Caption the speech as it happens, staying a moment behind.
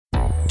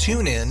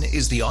TuneIn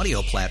is the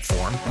audio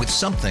platform with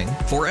something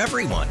for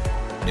everyone.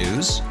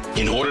 News.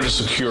 In order to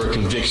secure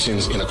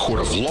convictions in a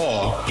court of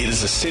law, it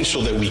is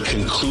essential that we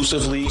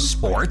conclusively.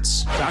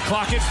 Sports. Shot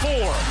clock at 4.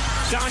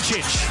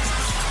 Doncic.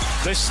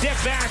 The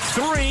step back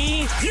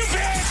 3. You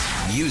bet.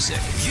 Music.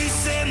 You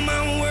set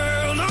my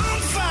world on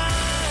fire.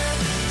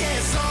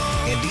 Yes,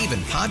 and even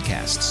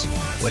podcasts.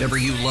 Whatever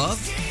you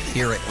love,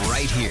 hear it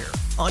right here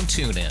on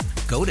TuneIn.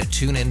 Go to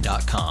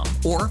TuneIn.com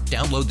or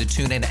download the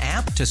TuneIn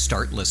app to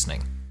start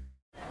listening.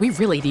 We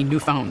really need new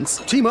phones.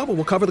 T-Mobile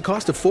will cover the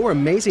cost of 4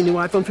 amazing new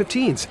iPhone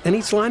 15s, and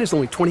each line is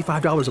only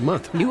 $25 a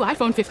month. New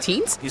iPhone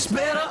 15s? it's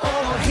better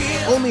over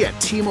here. Only at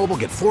T-Mobile,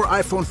 get 4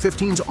 iPhone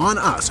 15s on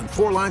us and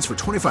 4 lines for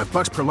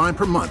 $25 per line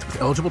per month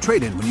with eligible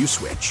trade-in when you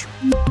switch.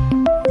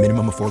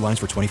 Minimum of 4 lines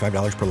for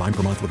 $25 per line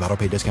per month with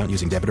autopay discount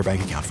using debit or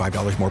bank account.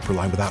 $5 more per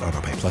line without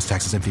autopay, plus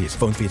taxes and fees.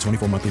 Phone fee at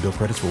 24 monthly bill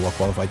credits for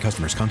well-qualified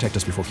customers. Contact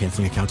us before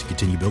canceling account to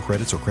continue bill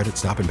credits or credit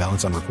stop and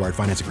balance on required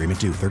finance agreement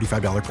due.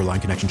 $35 per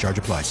line connection charge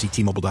applies. See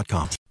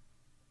T-Mobile.com.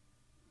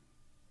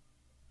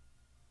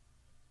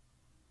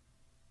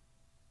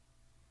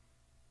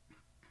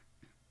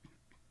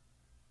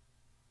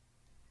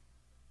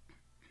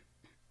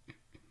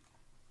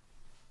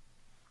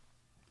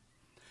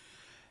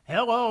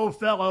 Hello,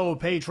 fellow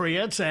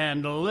patriots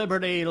and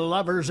liberty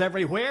lovers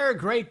everywhere.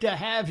 Great to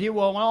have you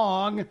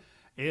along.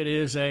 It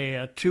is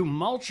a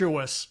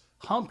tumultuous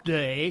hump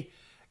day,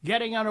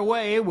 getting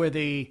underway with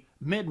the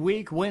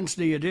midweek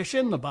Wednesday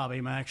edition, the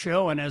Bobby Mack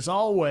Show. And as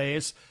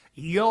always,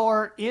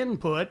 your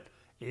input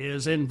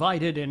is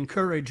invited,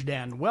 encouraged,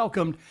 and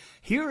welcomed.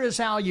 Here is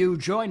how you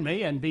join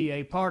me and be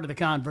a part of the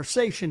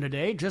conversation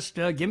today. Just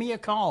give me a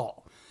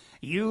call.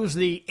 Use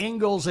the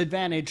Ingalls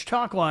Advantage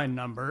talk line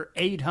number,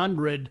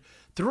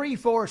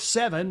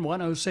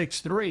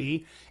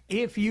 800-347-1063.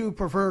 If you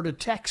prefer to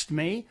text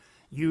me,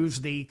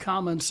 use the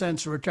Common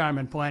Sense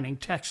Retirement Planning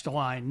text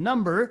line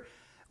number,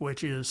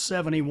 which is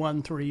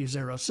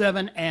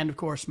 71307. And, of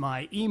course,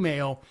 my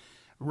email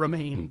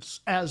remains,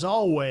 as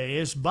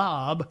always,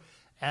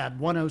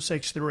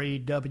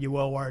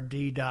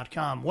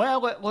 bob@1063word.com.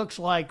 Well, it looks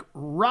like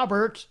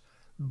Robert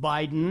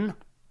Biden,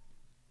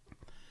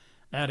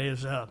 that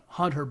is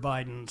Hunter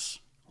Biden's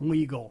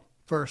legal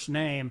first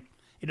name,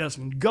 he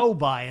doesn't go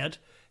by it.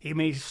 He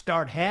may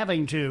start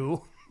having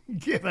to,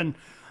 given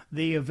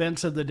the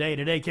events of the day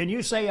today. Can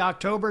you say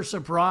October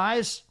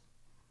surprise?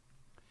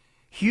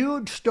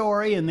 Huge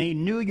story in the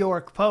New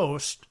York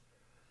Post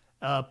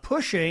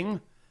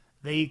pushing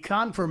the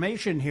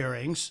confirmation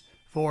hearings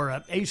for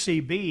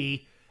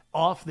ACB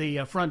off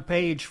the front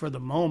page for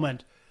the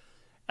moment.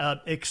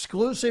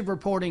 Exclusive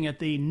reporting at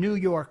the New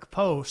York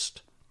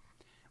Post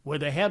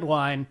with a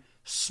headline,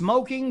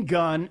 "Smoking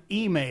Gun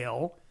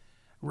Email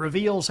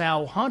Reveals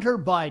How Hunter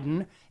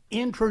Biden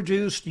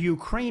Introduced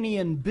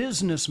Ukrainian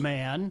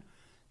Businessman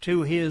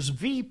to His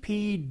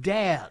VP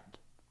Dad."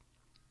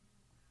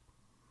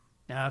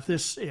 Now,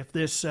 if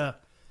this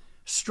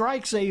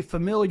strikes a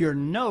familiar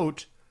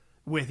note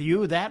with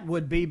you, that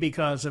would be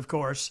because, of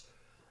course,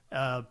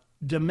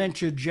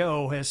 Dementia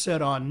Joe has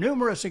said on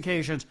numerous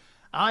occasions,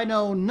 "I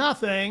know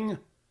nothing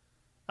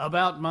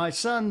about my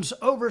son's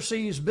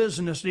overseas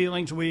business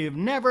dealings. We've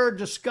never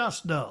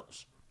discussed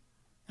those."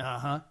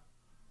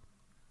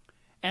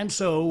 And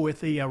so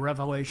with the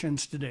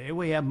revelations today,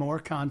 we have more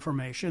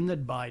confirmation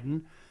that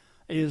Biden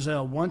is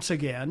once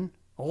again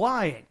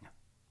lying,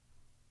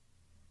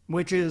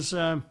 which is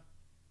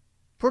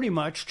pretty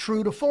much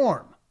true to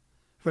form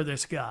for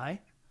this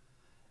guy.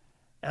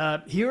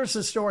 Here's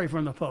the story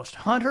from the Post.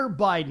 Hunter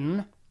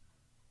Biden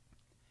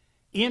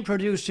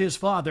introduced his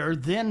father,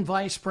 then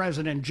Vice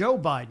President Joe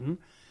Biden,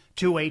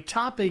 to a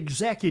top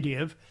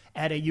executive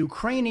at a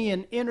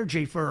Ukrainian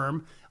energy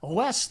firm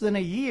less than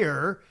a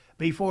year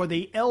before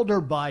the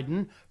elder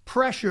Biden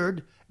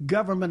pressured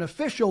government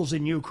officials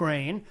in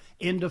Ukraine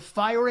into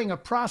firing a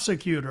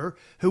prosecutor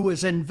who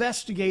was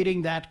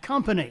investigating that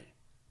company,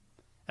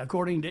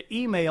 according to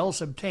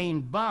emails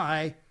obtained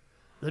by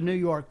the New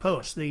York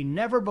Post. The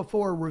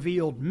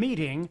never-before-revealed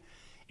meeting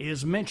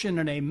is mentioned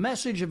in a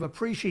message of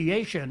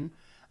appreciation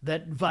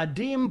that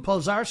Vadim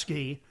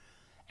Pozarsky,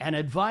 an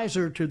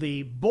advisor to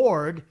the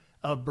board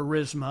of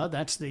Burisma,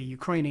 that's the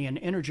Ukrainian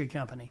energy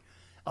company,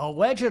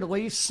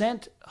 allegedly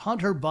sent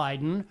Hunter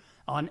Biden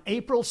on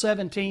April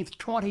 17th,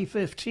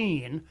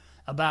 2015,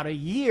 about a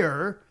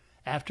year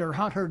after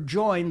Hunter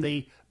joined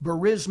the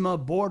Burisma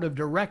board of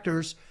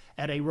directors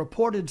at a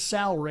reported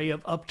salary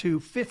of up to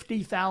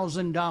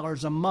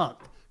 $50,000 a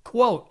month.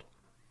 Quote,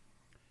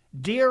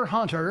 "Dear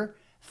Hunter,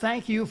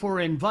 thank you for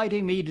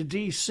inviting me to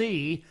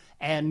D.C.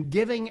 and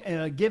giving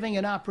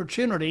an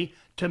opportunity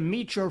to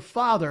meet your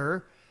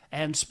father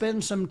and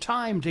spend some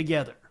time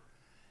together.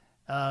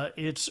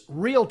 It's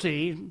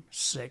realty,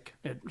 sick,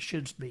 it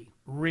should be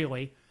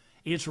really,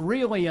 it's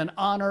really an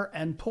honor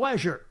and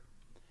pleasure."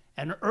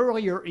 An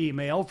earlier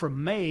email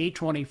from May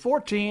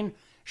 2014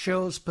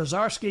 shows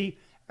Pozarsky,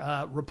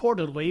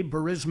 reportedly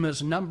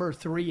Burisma's number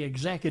 3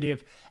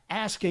 executive,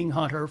 asking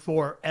Hunter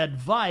for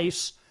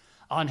advice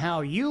on how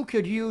you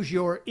could use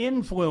your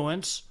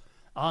influence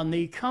on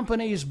the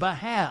company's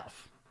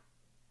behalf.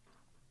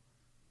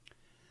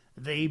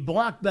 The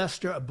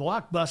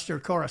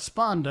blockbuster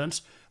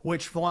correspondence,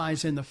 which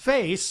flies in the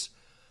face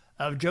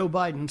of Joe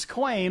Biden's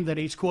claim that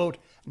he's, quote,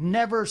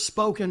 never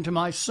spoken to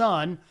my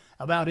son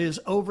about his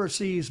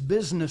overseas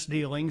business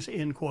dealings,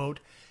 end quote,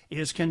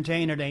 is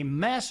contained in a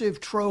massive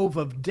trove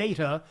of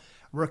data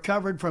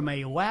recovered from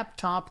a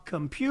laptop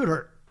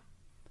computer.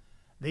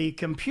 The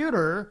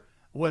computer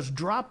was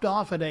dropped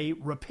off at a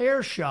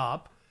repair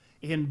shop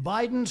in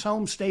Biden's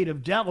home state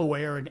of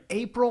Delaware in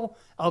April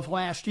of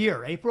last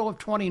year, April of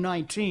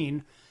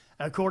 2019,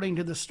 according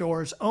to the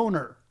store's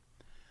owner.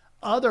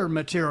 Other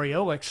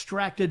material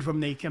extracted from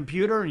the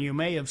computer, and you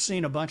may have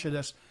seen a bunch of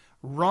this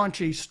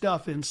raunchy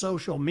stuff in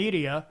social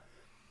media,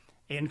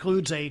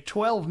 includes a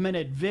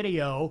 12-minute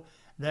video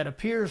that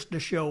appears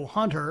to show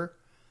Hunter,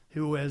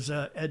 who has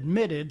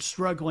admitted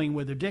struggling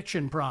with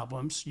addiction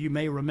problems. You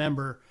may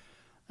remember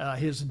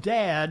his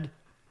dad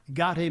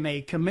got him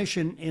a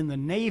commission in the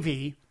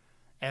Navy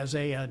as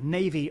a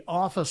Navy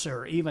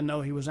officer, even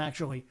though he was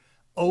actually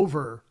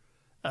over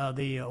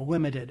the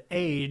limited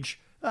age.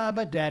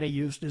 But Daddy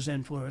used his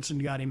influence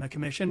and got him a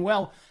commission.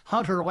 Well,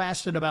 Hunter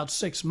lasted about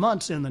 6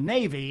 months in the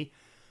Navy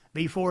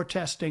before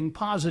testing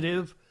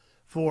positive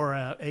for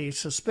a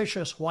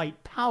suspicious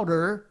white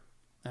powder,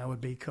 that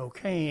would be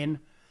cocaine,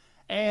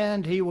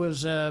 and he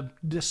was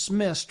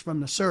dismissed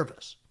from the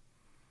service.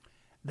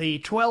 The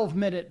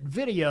 12-minute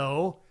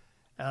video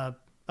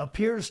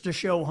appears to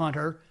show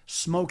Hunter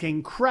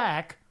smoking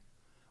crack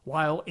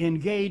while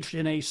engaged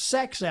in a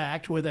sex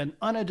act with an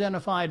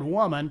unidentified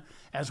woman,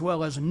 as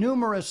well as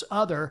numerous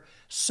other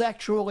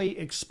sexually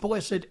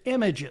explicit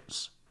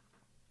images.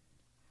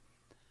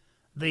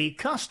 The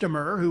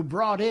customer who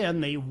brought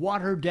in the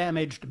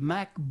water-damaged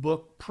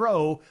MacBook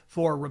Pro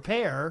for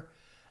repair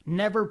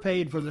never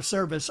paid for the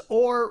service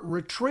or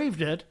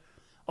retrieved it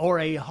or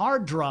a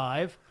hard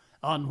drive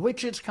on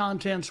which its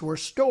contents were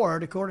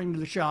stored, according to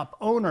the shop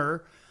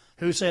owner,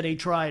 who said he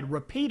tried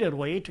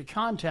repeatedly to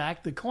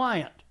contact the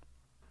client.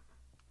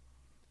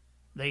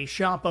 The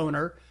shop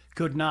owner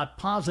could not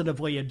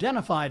positively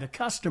identify the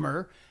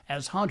customer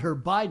as Hunter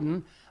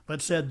Biden,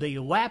 but said the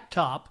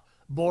laptop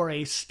bore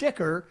a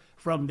sticker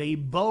from the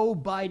Beau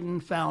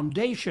Biden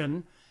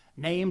Foundation,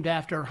 named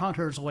after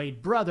Hunter's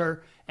late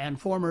brother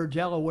and former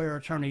Delaware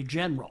Attorney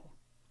General.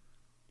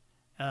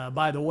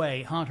 By the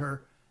way,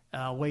 Hunter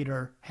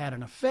later had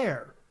an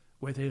affair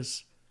with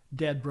his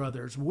dead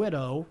brother's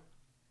widow.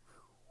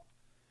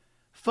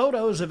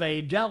 Photos of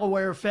a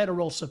Delaware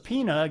federal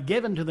subpoena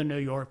given to the New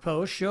York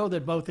Post show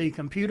that both the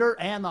computer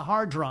and the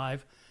hard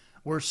drive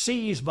were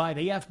seized by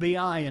the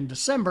FBI in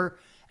December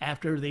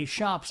after the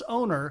shop's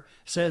owner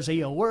says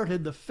he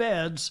alerted the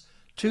feds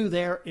to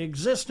their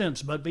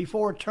existence. But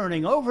before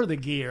turning over the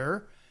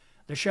gear,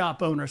 the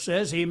shop owner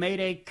says he made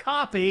a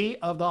copy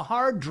of the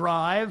hard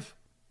drive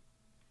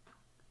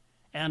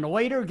and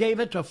later gave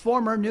it to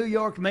former New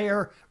York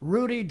Mayor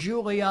Rudy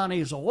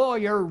Giuliani's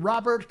lawyer,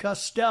 Robert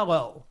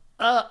Costello.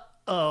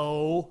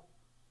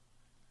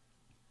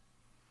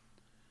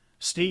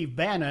 Steve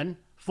Bannon,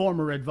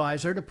 former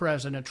advisor to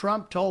President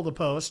Trump, told the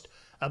Post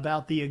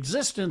about the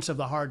existence of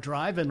the hard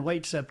drive in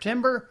late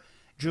September.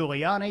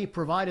 Giuliani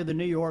provided the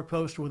New York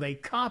Post with a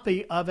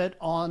copy of it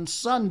on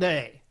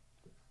Sunday.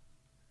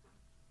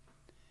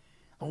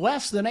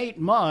 Less than 8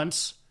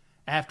 months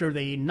after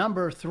the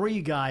number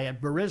 3 guy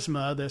at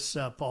Burisma, this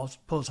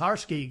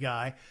Pozharskyi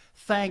guy,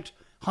 thanked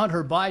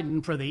Hunter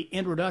Biden for the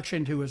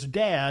introduction to his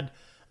dad,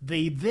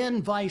 the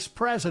then vice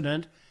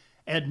president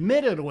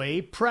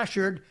admittedly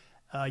pressured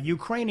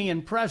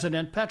Ukrainian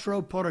President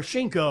Petro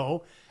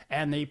Poroshenko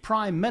and the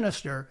prime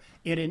minister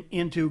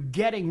into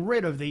getting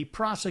rid of the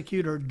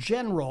prosecutor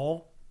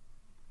general,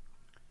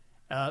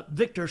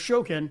 Viktor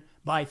Shokin,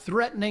 by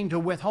threatening to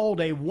withhold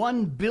a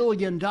 $1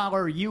 billion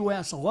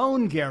U.S.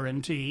 loan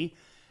guarantee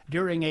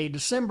during a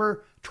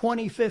December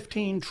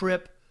 2015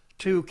 trip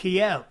to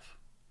Kiev.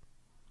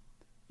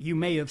 You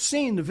may have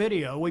seen the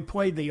video. We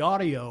played the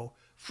audio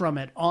from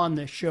it on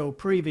this show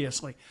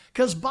previously,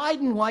 because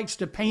Biden likes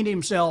to paint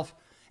himself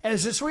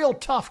as this real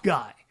tough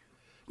guy,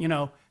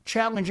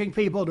 challenging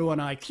people to an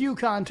IQ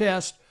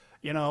contest.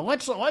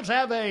 Let's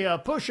have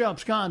a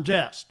push-ups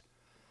contest.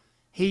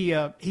 He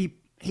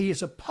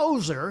is a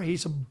poser.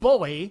 He's a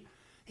bully.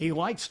 He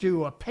likes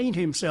to paint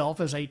himself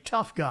as a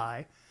tough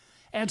guy.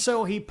 And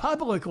so he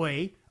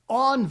publicly,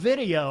 on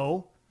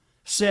video,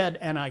 said,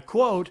 and I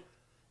quote,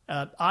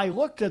 I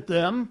looked at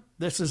them.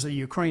 This is the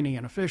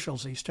Ukrainian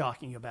officials he's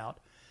talking about.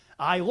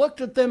 I looked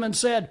at them and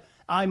said,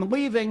 I'm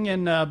leaving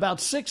in about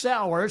 6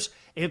 hours.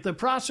 If the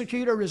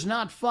prosecutor is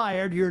not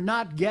fired, you're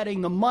not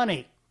getting the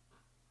money.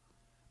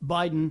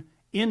 Biden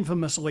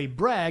infamously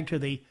bragged to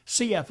the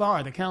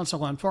CFR, the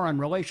Council on Foreign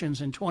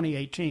Relations, in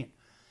 2018,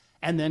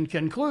 and then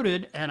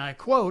concluded, and I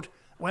quote,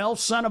 well,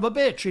 son of a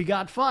bitch, he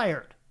got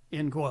fired,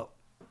 end quote.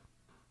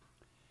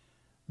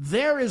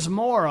 There is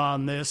more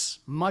on this,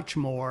 much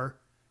more,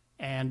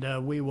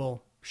 and we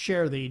will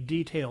share the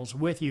details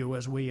with you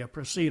as we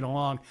proceed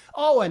along.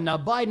 Oh, and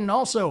Biden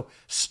also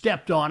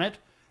stepped on it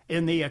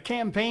in the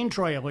campaign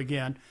trail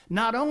again.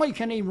 Not only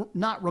can he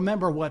not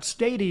remember what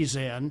state he's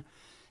in,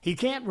 He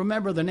can't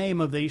remember the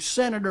name of the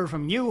senator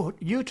from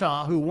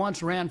Utah who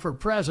once ran for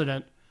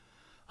president.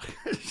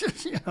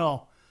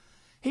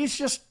 He's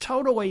just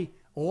totally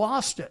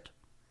lost it.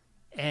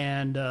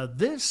 And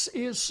this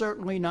is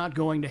certainly not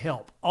going to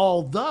help.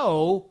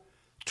 Although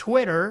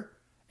Twitter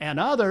and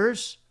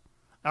others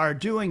are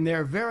doing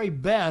their very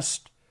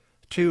best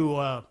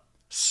to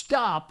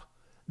stop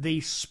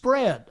the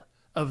spread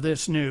of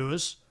this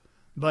news,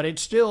 but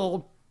it's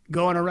still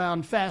going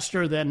around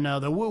faster than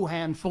the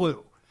Wuhan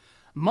flu.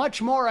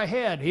 Much more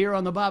ahead here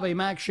on the Bobby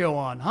Mack Show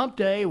on Hump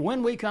Day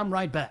when we come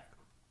right back.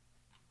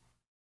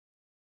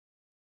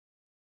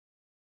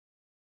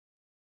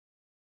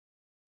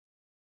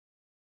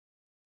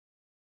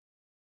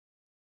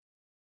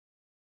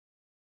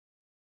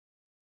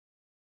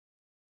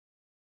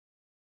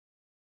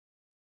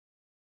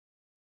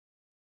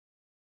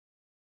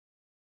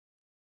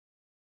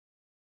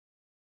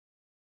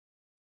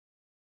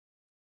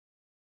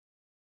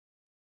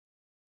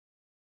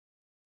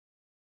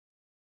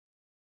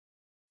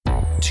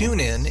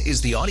 TuneIn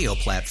is the audio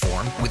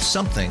platform with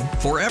something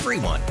for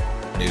everyone.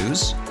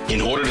 News.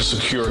 In order to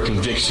secure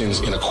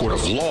convictions in a court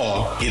of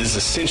law, it is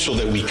essential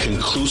that we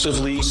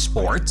conclusively.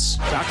 Sports.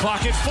 Shot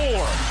clock at 4.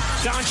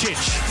 Doncic.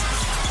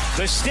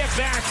 The step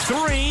back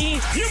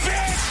 3. You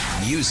bet.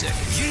 Music.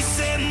 You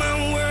set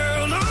my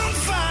world on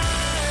fire.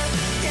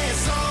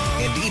 Yes,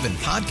 and even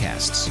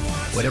podcasts.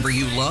 Whatever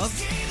you love,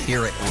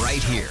 hear it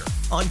right here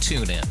on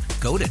TuneIn.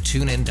 Go to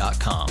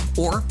TuneIn.com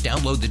or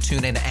download the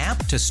TuneIn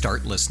app to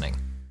start listening.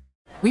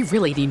 We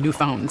really need new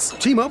phones.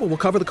 T-Mobile will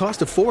cover the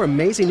cost of 4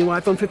 amazing new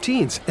iPhone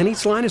 15s, and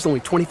each line is only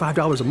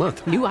 $25 a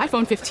month. New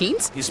iPhone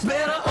 15s? it's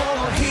better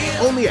over here.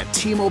 Only at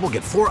T-Mobile,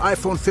 get 4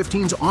 iPhone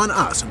 15s on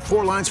us and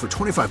 4 lines for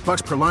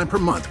 $25 per line per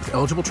month with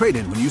eligible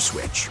trade-in when you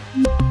switch.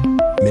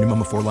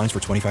 Minimum of 4 lines for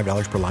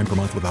 $25 per line per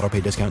month with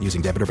autopay discount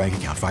using debit or bank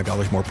account.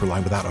 $5 more per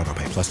line without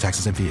autopay, plus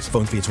taxes and fees.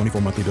 Phone fee at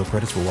 24 monthly bill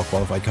credits for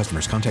well-qualified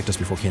customers. Contact us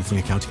before canceling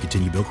account to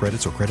continue bill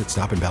credits or credit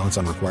stop and balance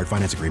on required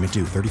finance agreement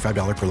due.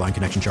 $35 per line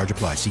connection charge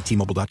applies. See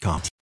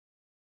T-Mobile.com.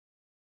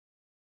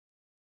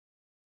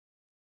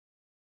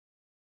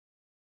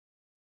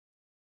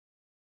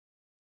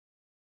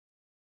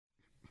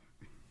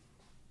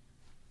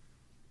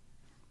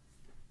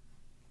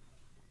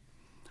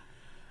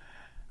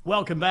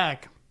 Welcome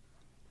back.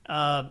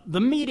 The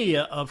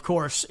media, of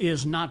course,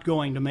 is not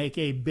going to make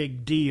a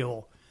big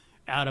deal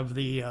out of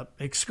the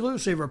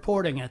exclusive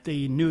reporting at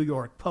the New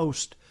York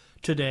Post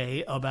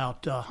today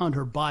about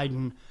Hunter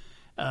Biden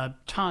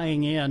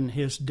tying in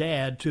his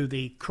dad to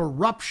the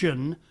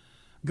corruption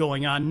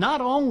going on, not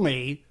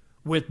only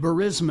with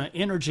Burisma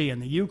Energy in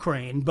the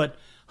Ukraine, but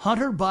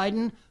Hunter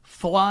Biden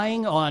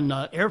flying on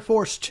Air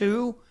Force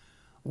Two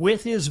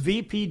with his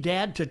VP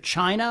dad to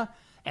China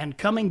and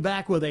coming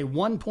back with a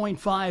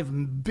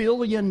 $1.5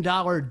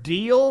 billion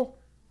deal?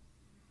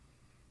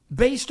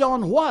 Based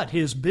on what?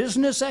 His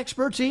business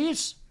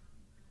expertise?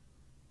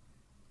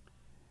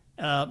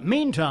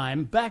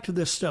 Meantime, back to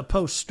this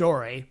Post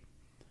story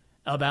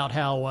about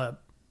how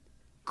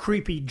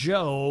Creepy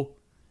Joe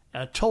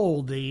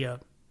told the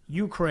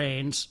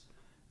Ukrainians,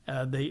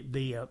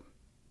 the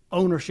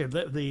ownership,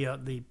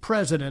 the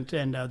president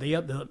and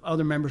the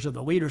other members of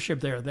the leadership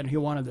there, that he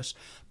wanted this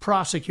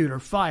prosecutor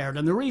fired.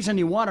 And the reason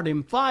he wanted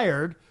him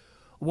fired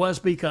was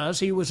because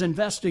he was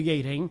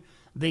investigating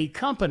the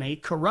company,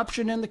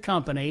 corruption in the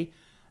company,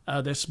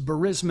 this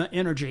Burisma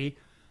Energy,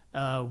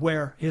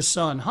 where his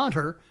son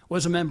Hunter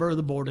was a member of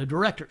the board of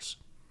directors.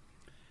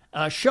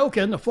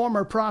 Shokin, the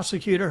former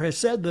prosecutor, has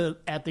said that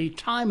at the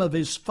time of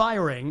his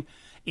firing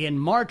in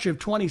March of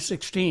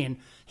 2016,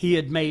 he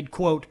had made,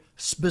 quote,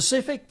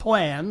 specific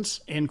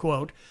plans, end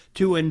quote,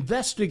 to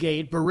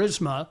investigate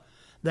Burisma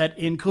that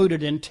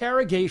included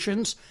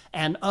interrogations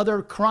and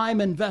other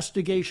crime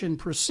investigation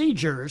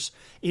procedures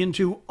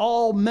into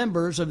all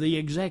members of the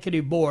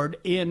executive board,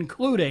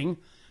 including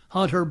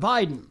Hunter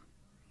Biden.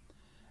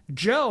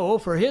 Joe,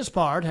 for his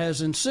part,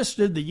 has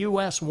insisted the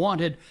U.S.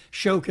 wanted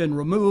Shokin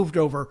removed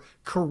over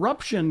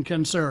corruption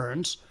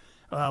concerns,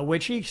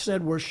 which he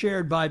said were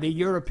shared by the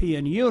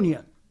European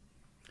Union.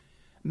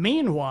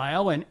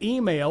 Meanwhile, an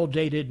email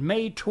dated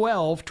May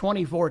 12,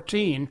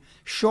 2014,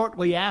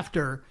 shortly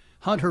after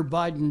Hunter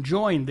Biden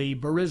joined the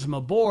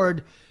Burisma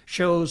board,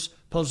 shows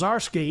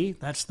Pozharskyi,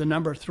 that's the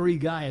number 3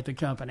 guy at the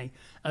company,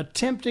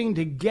 attempting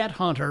to get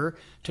Hunter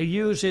to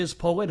use his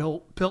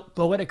political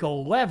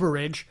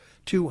leverage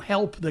to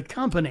help the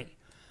company.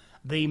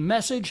 The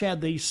message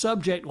had the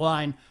subject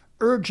line,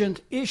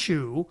 urgent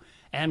issue,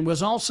 and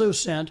was also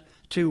sent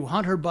to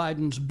Hunter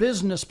Biden's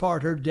business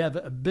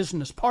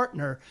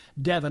partner,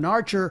 Devon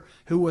Archer,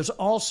 who was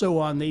also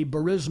on the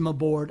Burisma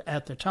board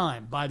at the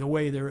time. By the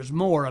way, there is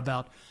more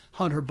about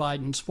Hunter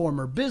Biden's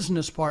former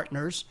business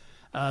partners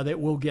that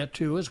we'll get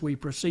to as we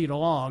proceed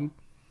along.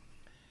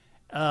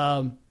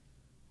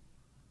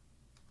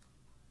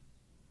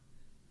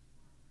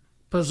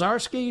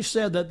 Pozharskyi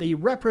said that the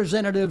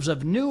representatives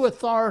of new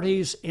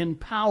authorities in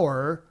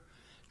power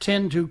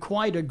tend to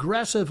quite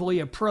aggressively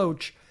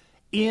approach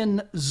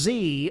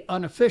NZ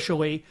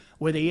unofficially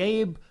with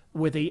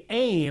the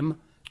aim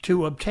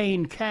to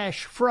obtain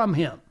cash from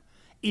him.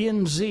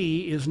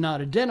 NZ is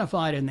not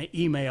identified in the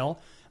email,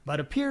 but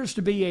appears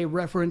to be a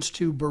reference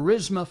to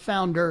Burisma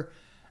founder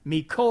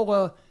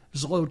Mykola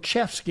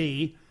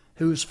Zlochevsky,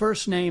 whose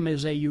first name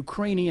is a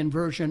Ukrainian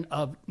version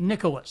of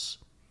Nicholas.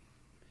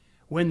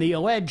 When the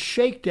alleged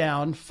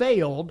shakedown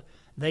failed,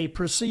 they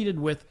proceeded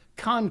with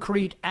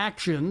concrete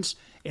actions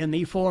in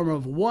the form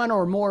of one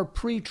or more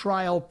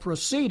pretrial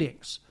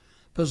proceedings.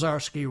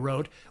 Pozharsky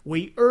wrote,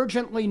 "We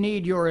urgently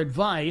need your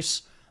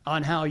advice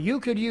on how you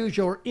could use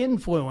your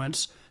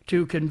influence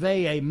to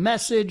convey a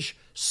message,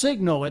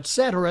 signal,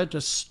 etc. to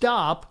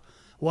stop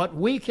what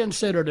we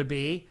consider to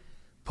be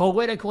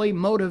politically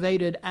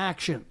motivated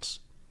actions."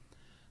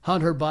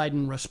 Hunter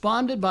Biden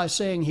responded by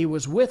saying he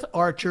was with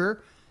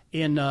Archer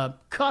in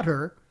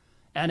Qatar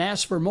and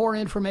asked for more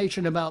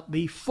information about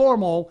the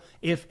formal,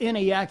 if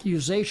any,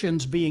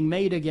 accusations being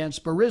made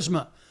against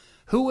Burisma.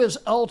 Who is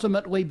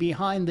ultimately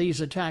behind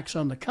these attacks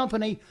on the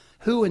company?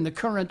 Who in the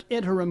current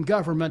interim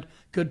government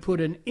could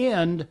put an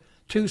end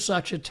to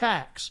such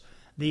attacks?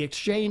 The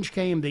exchange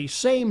came the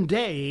same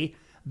day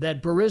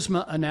that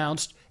Burisma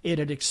announced it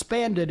had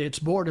expanded its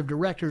board of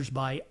directors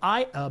by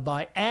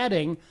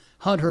adding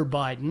Hunter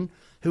Biden,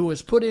 who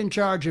was put in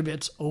charge of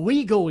its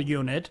legal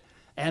unit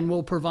and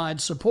will provide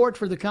support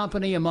for the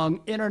company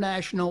among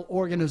international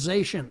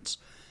organizations,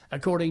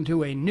 according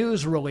to a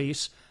news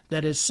release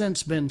that has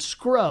since been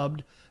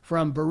scrubbed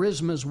from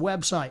Burisma's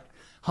website.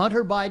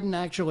 Hunter Biden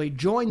actually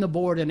joined the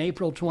board in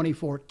April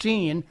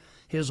 2014.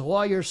 His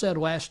lawyer said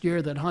last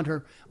year that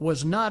Hunter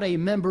was not a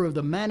member of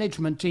the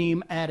management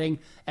team, adding,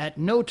 "At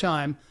no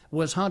time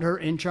was Hunter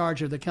in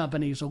charge of the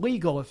company's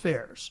legal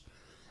affairs."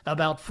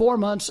 About 4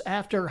 months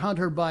after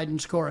Hunter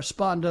Biden's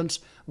correspondence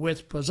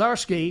with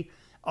Pozharsky,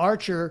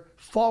 Archer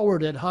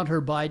forwarded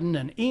Hunter Biden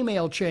an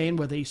email chain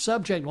with a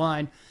subject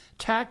line,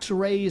 "Tax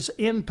Raise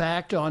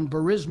Impact on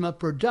Burisma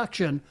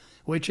Production,"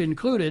 which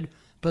included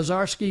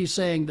Pozharsky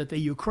saying that the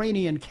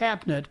Ukrainian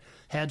cabinet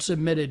had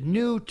submitted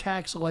new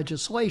tax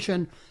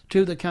legislation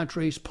to the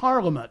country's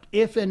parliament.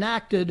 If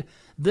enacted,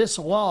 this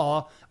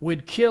law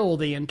would kill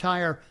the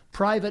entire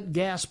private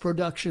gas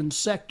production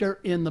sector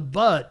in the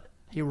bud,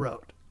 he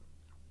wrote.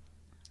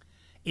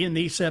 In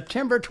the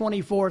September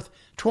 24th,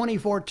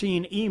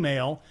 2014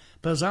 email,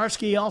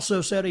 Pozharsky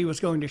also said he was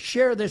going to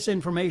share this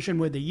information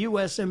with the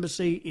U.S.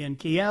 Embassy in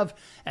Kiev,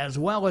 as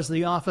well as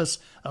the office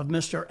of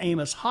Mr.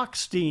 Amos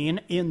Hochstein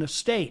in the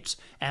States.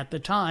 At the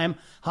time,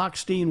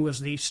 Hochstein was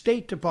the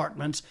State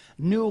Department's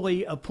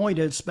newly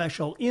appointed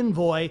special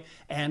envoy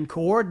and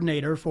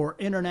coordinator for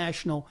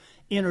international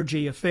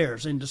energy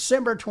affairs. In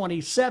December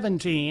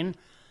 2017,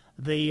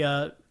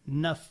 the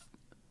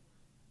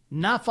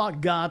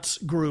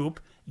Naftogaz Group,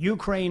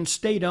 Ukraine's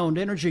state-owned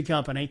energy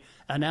company,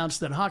 announced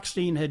that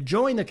Hochstein had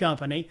joined the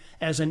company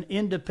as an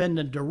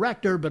independent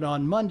director, but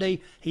on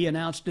Monday he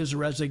announced his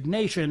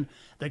resignation.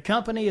 The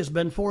company has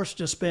been forced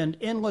to spend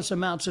endless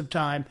amounts of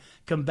time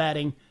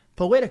combating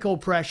political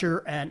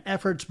pressure and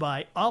efforts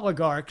by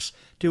oligarchs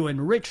to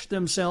enrich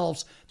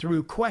themselves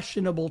through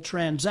questionable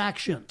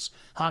transactions,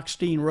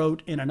 Hochstein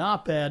wrote in an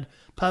op-ed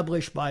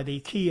published by the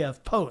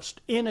Kiev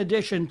Post. In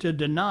addition to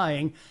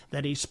denying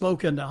that he's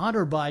spoken to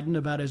Hunter Biden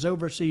about his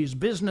overseas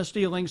business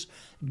dealings,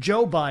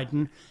 Joe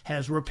Biden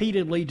has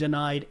repeatedly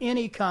denied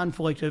any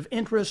conflict of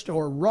interest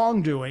or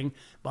wrongdoing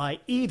by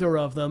either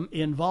of them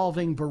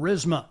involving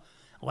Burisma.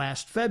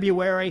 Last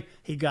February,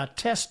 he got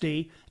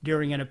testy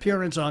during an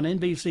appearance on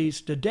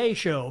NBC's Today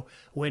Show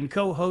when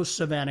co-host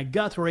Savannah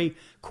Guthrie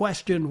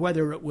questioned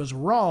whether it was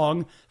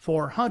wrong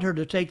for Hunter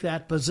to take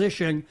that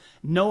position,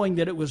 knowing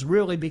that it was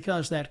really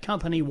because that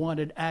company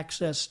wanted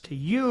access to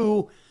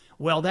you.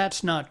 Well,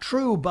 that's not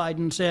true,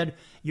 Biden said.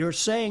 You're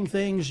saying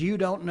things you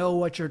don't know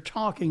what you're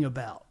talking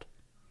about.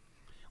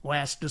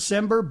 Last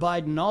December,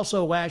 Biden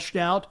also lashed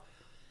out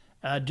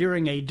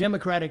during a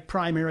Democratic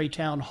primary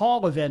town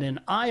hall event in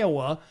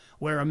Iowa,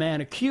 where a man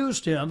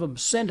accused him of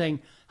sending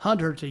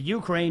Hunter to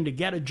Ukraine to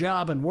get a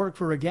job and work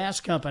for a gas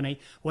company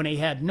when he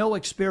had no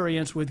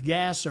experience with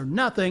gas or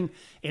nothing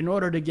in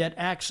order to get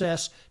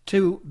access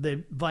to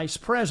the vice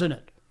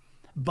president.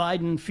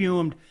 Biden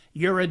fumed,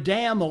 "You're a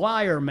damn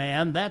liar,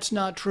 man. That's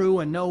not true,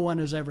 and no one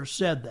has ever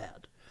said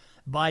that."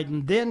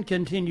 Biden then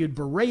continued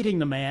berating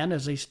the man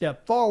as he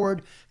stepped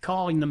forward,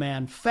 calling the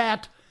man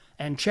fat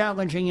and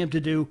challenging him to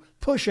do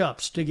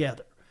push-ups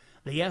together.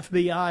 The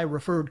FBI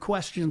referred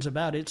questions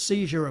about its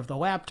seizure of the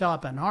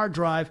laptop and hard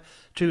drive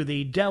to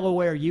the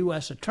Delaware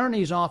U.S.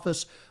 Attorney's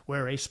Office,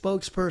 where a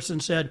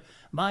spokesperson said,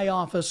 "My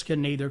office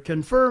can neither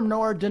confirm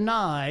nor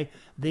deny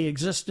the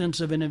existence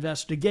of an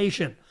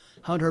investigation."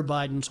 Hunter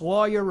Biden's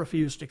lawyer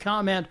refused to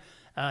comment.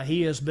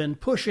 He has been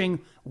pushing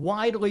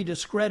widely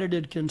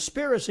discredited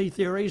conspiracy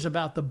theories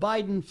about the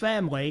Biden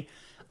family,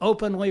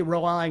 openly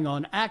relying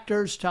on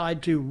actors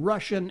tied to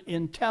Russian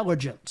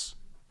intelligence.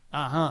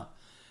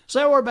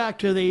 So we're back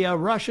to the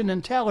Russian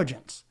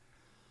intelligence.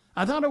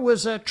 I thought it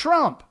was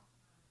Trump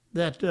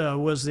that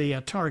was the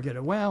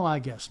target. Well, I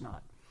guess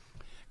not.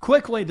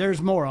 Quickly,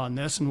 there's more on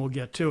this, and we'll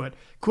get to it.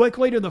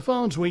 Quickly to the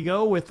phones we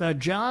go with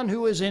John,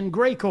 who is in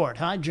Gray Court.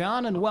 Hi,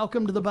 John, and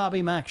welcome to the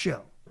Bobby Mack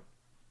Show.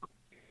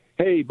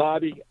 Hey,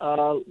 Bobby.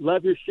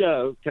 Love your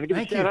show. Can I give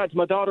a shout-out to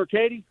my daughter,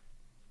 Katie?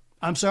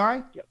 I'm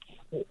sorry?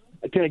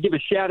 Can I give a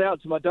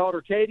shout-out to my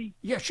daughter, Katie?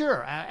 Yeah,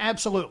 sure.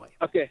 Absolutely.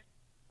 Okay.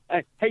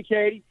 Hey,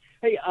 Katie.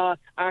 Hey,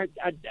 I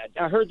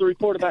heard the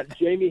report about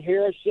Jamie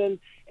Harrison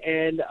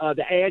and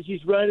the ads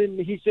he's running.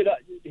 He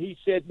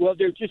said, well,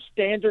 they're just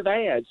standard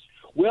ads.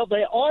 Well,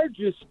 they are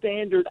just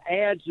standard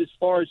ads as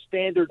far as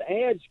standard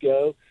ads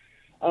go.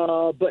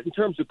 But in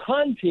terms of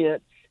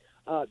content,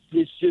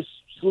 it's just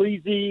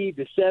sleazy,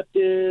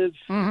 deceptive.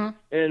 Mm-hmm.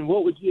 And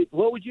what would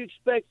you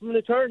expect from an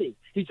attorney?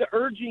 He's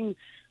urging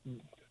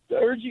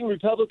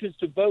Republicans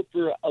to vote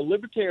for a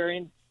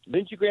libertarian,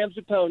 Lindsey Graham's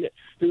opponent,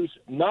 who's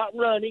not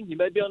running. He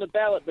may be on the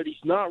ballot, but he's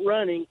not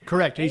running.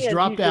 Correct. He's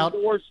dropped out.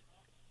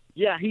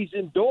 He's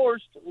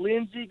endorsed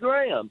Lindsey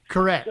Graham.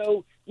 Correct.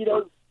 So,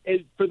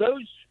 for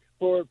those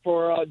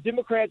for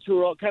Democrats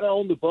who are kind of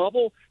on the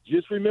bubble,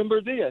 just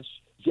remember this.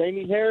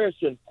 Jamie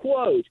Harrison,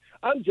 quote,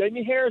 I'm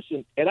Jamie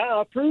Harrison, and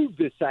I approve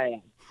this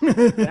ad.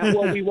 That's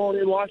what we want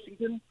in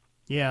Washington?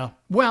 Yeah.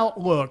 Well,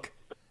 look,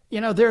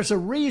 there's a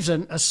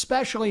reason,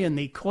 especially in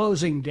the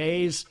closing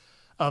days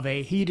of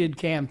a heated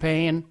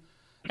campaign,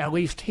 at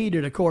least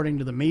heated according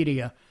to the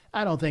media.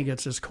 I don't think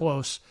it's as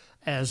close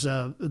as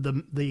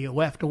the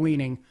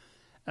left-leaning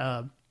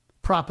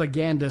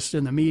propagandists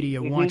in the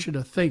media want you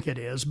to think it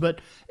is.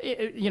 But,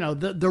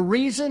 the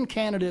reason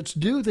candidates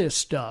do this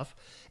stuff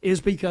is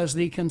because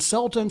the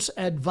consultants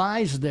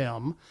advise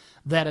them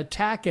that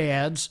attack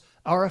ads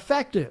are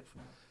effective.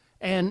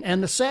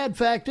 And the sad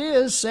fact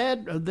is,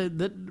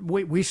 that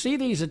we see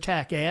these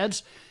attack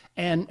ads,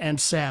 and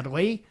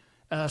sadly,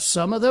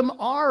 some of them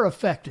are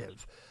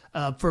effective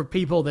for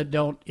people that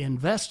don't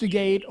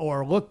investigate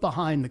or look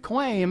behind the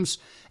claims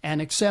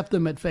and accept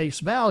them at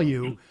face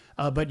value.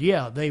 But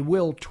they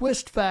will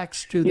twist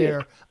facts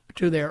to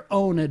their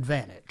own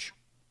advantage.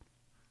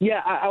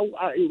 Yeah,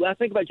 I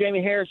think about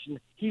Jamie Harrison.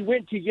 He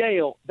went to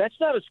Yale. That's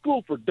not a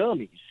school for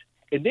dummies.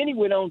 And then he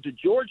went on to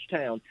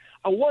Georgetown.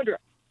 I wonder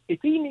if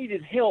he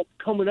needed help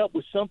coming up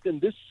with something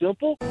this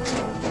simple.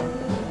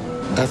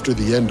 After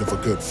the end of a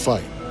good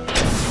fight,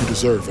 you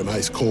deserve an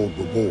ice-cold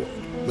reward.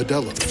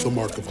 Modelo is the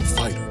mark of a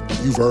fighter.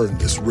 You've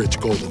earned this rich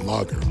golden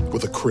lager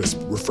with a crisp,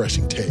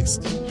 refreshing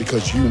taste.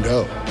 Because you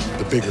know,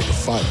 the bigger the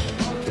fight,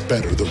 the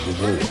better the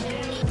reward.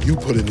 You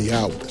put in the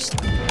hours,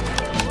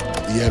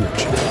 the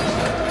energy,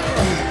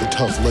 the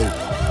tough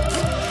labor.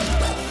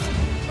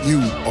 You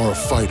are a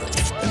fighter,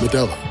 and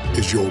Modelo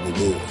is your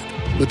reward.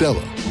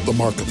 Modelo, the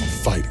mark of a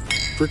fighter.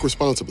 Drink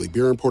responsibly.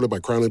 Beer imported by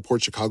Crown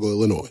Imports, Chicago,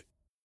 Illinois.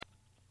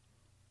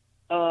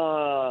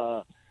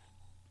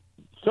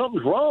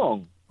 Something's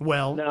wrong.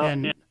 Well, now,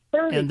 and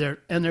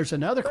there's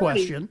another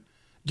question.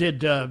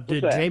 Did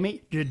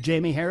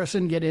Jamie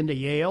Harrison get into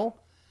Yale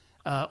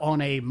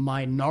on a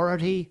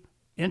minority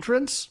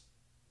entrance?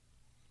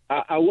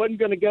 I wasn't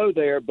going to go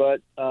there, but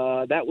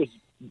that was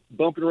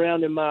bumping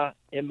around in my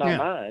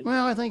mind.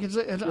 Well, I think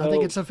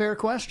it's a fair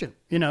question.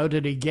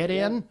 Did he get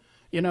in?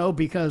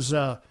 Because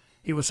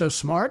he was so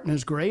smart and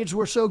his grades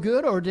were so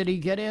good, or did he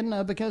get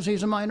in because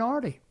he's a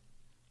minority?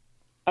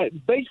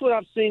 Based on what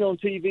I've seen on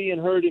TV and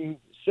heard him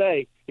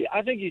say,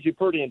 I think he's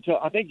pretty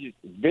intelligent. I think he's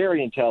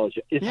very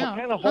intelligent. It's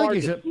kind of hard.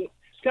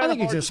 I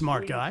think he's a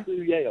smart guy.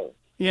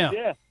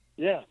 Yeah.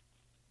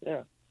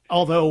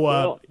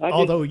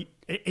 Although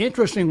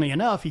interestingly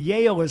enough,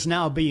 Yale is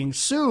now being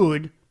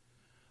sued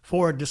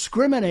for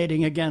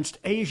discriminating against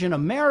Asian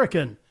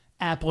American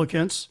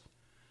applicants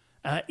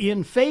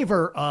in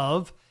favor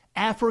of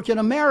African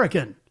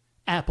American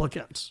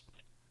applicants.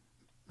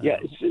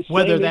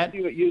 Whether that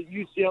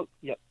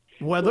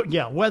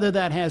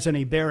has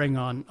any bearing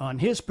on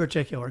his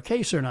particular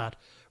case or not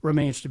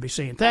remains to be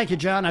seen. Thank you,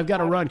 John. I've got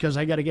to run because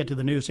I got to get to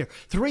the news here.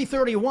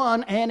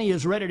 3:31. Annie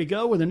is ready to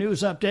go with a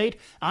news update.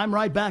 I'm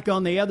right back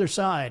on the other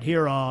side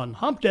here on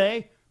Hump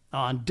Day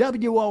on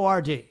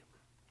WORD.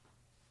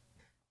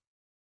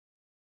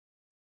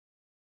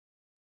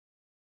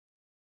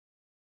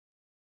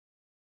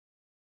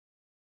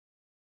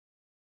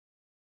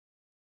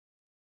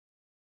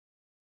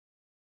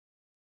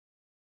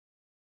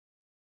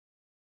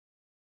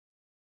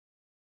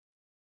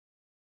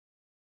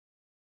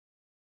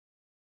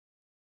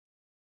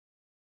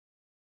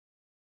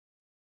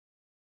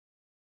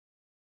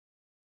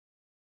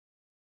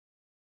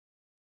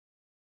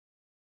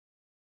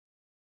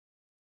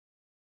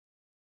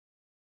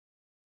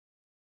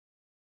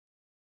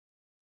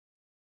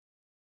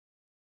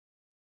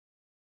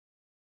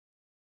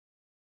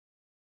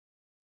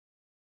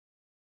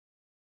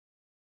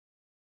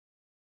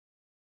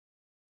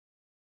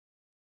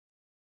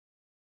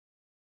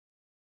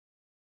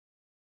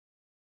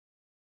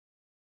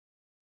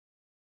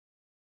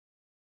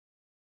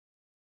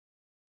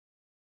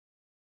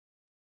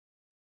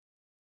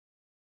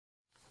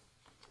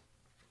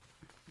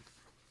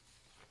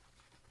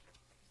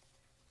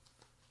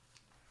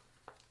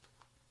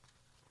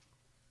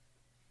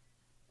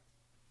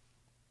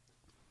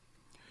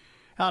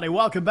 Howdy,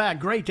 welcome back.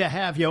 Great to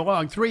have you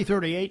along.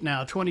 3:38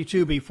 now,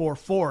 22 before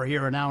 4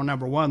 here in hour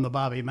number 1, the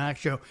Bobby Mack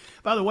Show.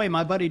 By the way,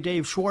 my buddy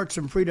Dave Schwartz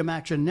from Freedom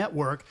Action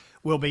Network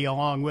will be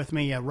along with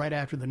me right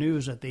after the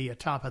news at the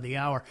top of the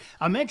hour.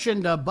 I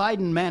mentioned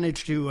Biden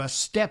managed to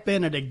step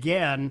in it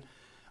again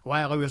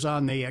while he was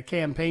on the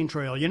campaign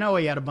trail. You know,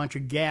 he had a bunch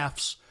of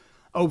gaffes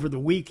over the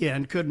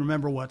weekend. Couldn't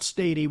remember what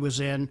state he was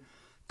in.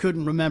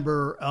 Couldn't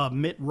remember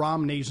Mitt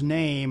Romney's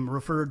name.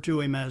 Referred to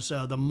him as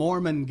the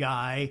Mormon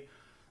guy.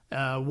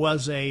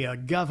 Was a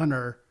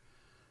governor.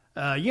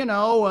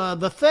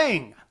 The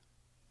thing.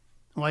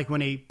 Like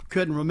when he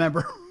couldn't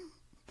remember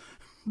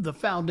the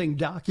founding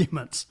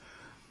documents.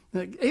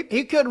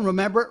 He couldn't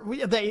remember.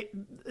 They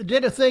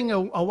did a thing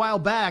a while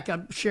back.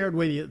 I shared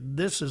with you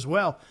this as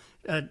well,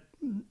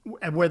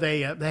 where they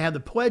had the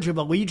Pledge of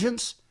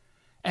Allegiance,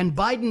 and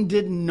Biden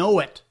didn't know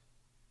it.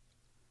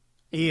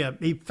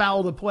 He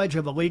fouled the Pledge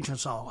of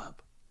Allegiance all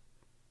up,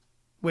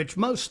 which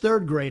most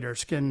third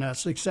graders can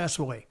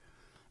successfully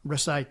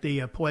recite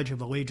the Pledge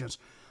of Allegiance.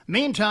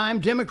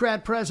 Meantime,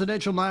 Democrat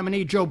presidential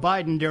nominee Joe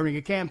Biden, during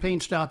a campaign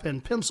stop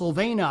in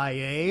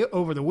Pennsylvania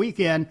over the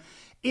weekend,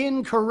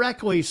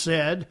 incorrectly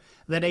said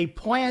that a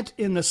plant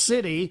in the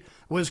city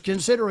was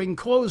considering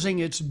closing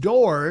its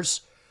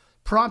doors,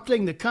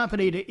 prompting the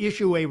company to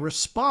issue a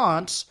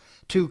response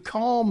to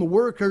calm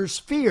workers'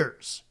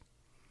 fears.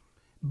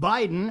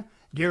 Biden,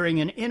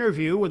 during an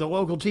interview with a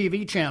local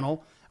TV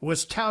channel,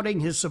 was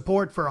touting his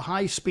support for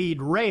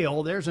high-speed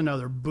rail, there's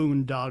another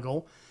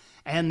boondoggle,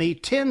 and the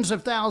tens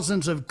of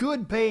thousands of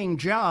good-paying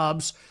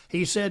jobs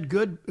he said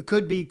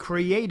could be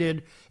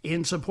created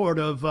in support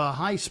of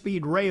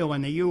high-speed rail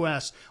in the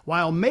U.S.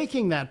 While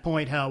making that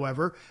point,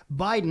 however,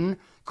 Biden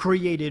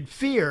created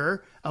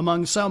fear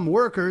among some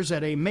workers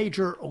at a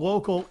major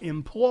local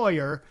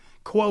employer.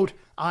 Quote,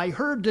 "I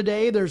heard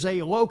today there's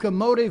a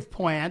locomotive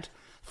plant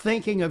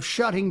thinking of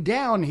shutting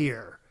down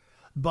here,"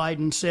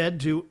 Biden said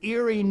to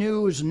Erie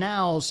News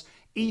Now's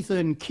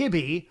Ethan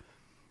Kibbe.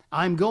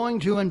 "I'm going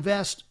to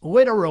invest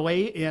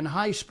literally in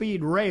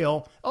high-speed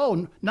rail."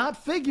 Oh, not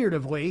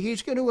figuratively.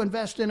 He's going to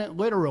invest in it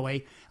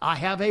literally. "I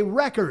have a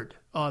record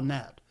on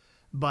that,"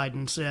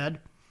 Biden said.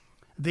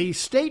 The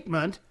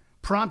statement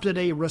prompted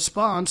a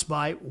response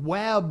by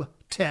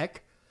Wabtec,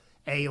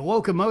 a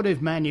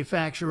locomotive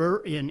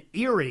manufacturer in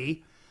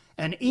Erie.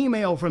 An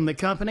email from the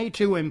company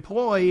to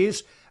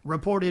employees,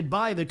 reported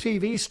by the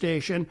TV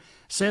station,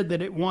 said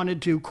that it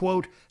wanted to,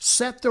 quote,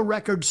 "set the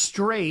record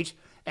straight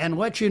and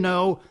let you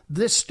know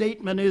this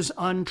statement is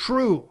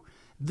untrue.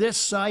 This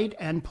site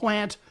and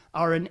plant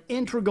are an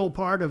integral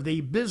part of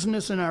the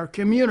business in our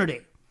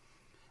community."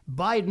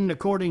 Biden,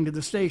 according to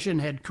the station,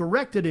 had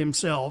corrected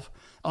himself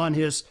on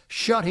his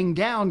shutting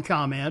down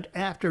comment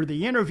after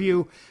the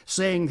interview,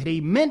 saying that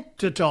he meant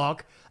to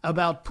talk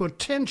about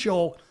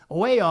potential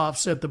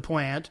layoffs at the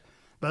plant,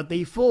 but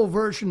the full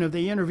version of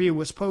the interview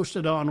was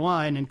posted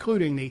online,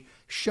 including the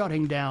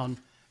shutting down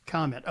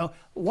comment.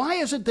 Why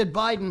is it that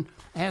Biden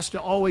has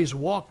to always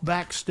walk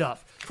back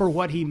stuff for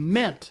what he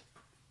meant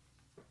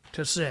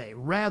to say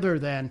rather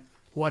than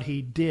what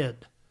he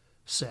did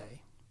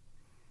say?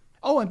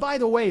 Oh, and by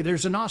the way,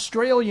 there's an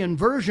Australian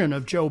version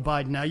of Joe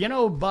Biden. Now, you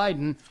know,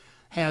 Biden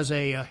has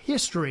a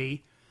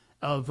history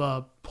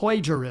of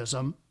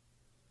plagiarism.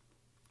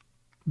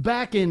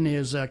 Back in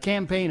his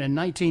campaign in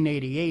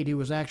 1988, he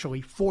was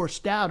actually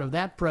forced out of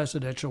that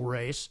presidential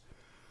race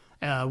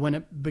when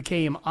it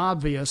became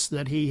obvious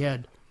that he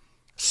had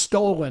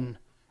stolen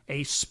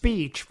a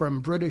speech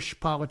from British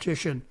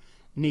politician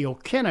Neil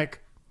Kinnock,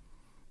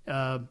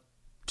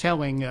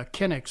 telling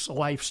Kinnock's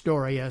life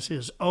story as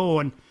his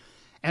own.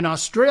 An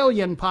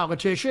Australian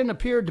politician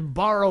appeared to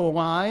borrow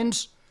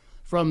lines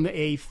from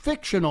a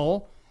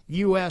fictional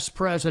U.S.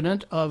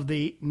 president of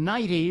the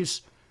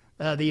 90s,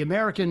 the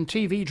American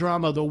TV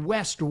drama The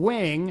West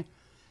Wing,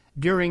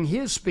 during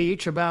his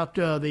speech about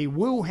the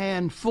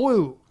Wuhan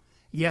flu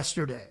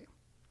yesterday.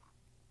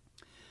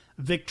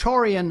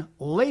 Victorian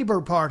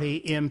Labour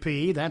Party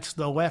MP, that's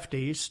the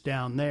lefties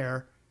down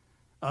there,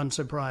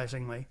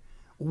 unsurprisingly,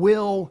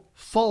 Will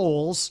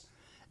Foles,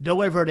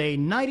 delivered a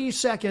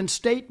 90-second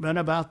statement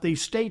about the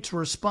state's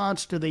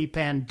response to the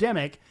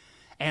pandemic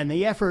and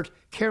the effort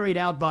carried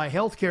out by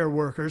healthcare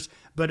workers,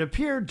 but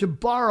appeared to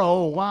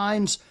borrow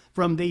lines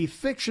from the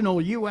fictional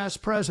U.S.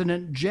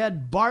 President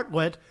Jed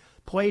Bartlett,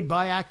 played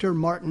by actor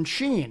Martin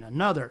Sheen,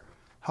 another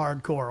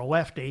hardcore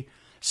lefty.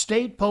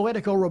 State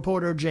political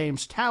reporter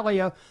James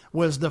Talia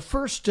was the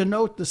first to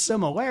note the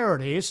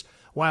similarities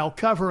while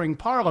covering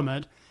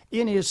Parliament.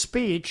 In his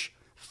speech,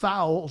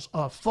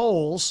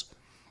 Foles,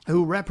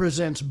 who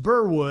represents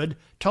Burwood,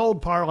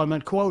 told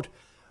Parliament, quote,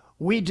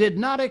 "We did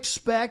not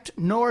expect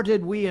nor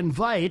did we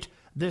invite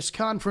this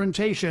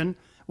confrontation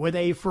with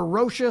a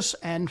ferocious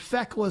and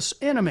feckless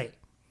enemy."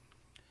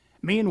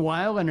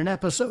 Meanwhile, in an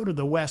episode of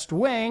The West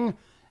Wing,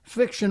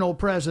 fictional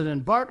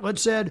President Bartlett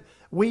said,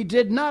 "We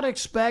did not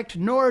expect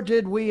nor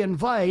did we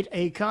invite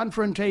a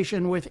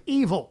confrontation with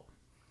evil."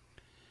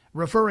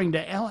 Referring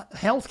to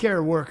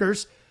healthcare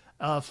workers,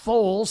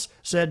 Foles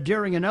said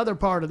during another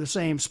part of the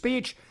same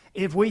speech,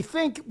 If we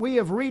think we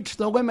have reached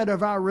the limit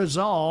of our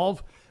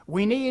resolve,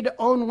 we need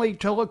only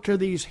to look to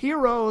these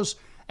heroes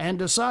and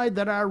decide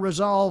that our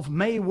resolve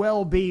may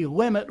well be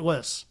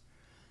limitless.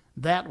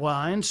 That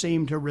line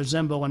seemed to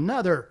resemble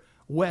another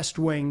West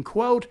Wing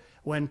quote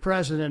when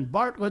President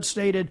Bartlett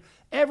stated,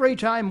 "Every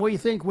time we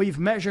think we've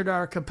measured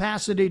our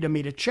capacity to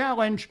meet a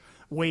challenge,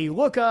 we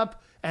look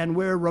up and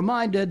we're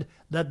reminded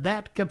that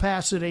that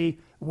capacity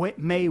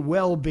may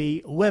well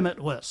be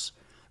limitless."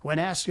 When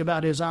asked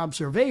about his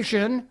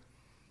observation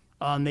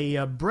on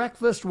the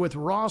Breakfast with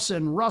Ross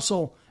and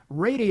Russell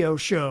radio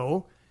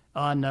show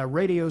on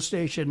radio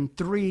station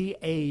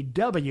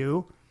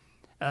 3AW,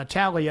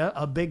 Talia,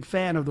 a big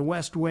fan of the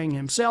West Wing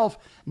himself,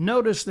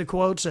 noticed the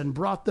quotes and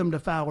brought them to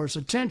Fowler's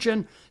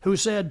attention, who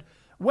said,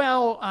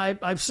 "Well,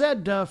 I've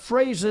said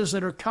phrases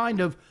that are kind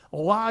of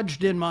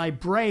lodged in my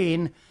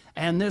brain,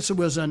 and this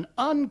was an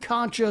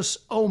unconscious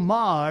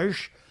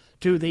homage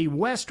to the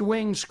West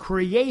Wing's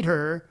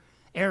creator,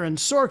 Aaron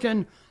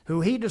Sorkin,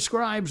 who he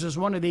describes as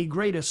one of the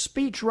greatest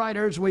speech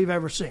writers we've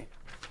ever seen."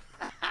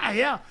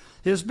 Yeah,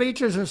 his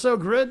speeches are so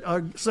good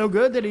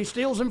that he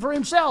steals them for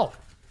himself.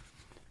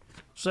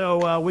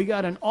 So we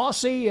got an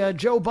Aussie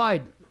Joe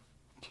Biden.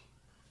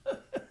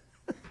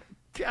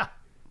 Yeah.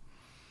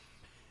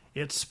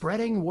 It's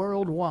spreading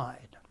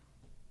worldwide.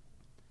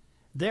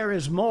 There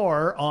is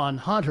more on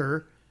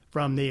Hunter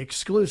from the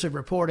exclusive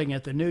reporting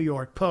at the New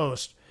York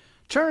Post.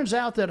 Turns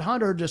out that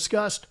Hunter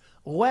discussed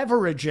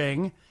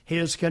leveraging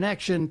his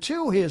connection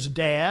to his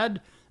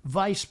dad,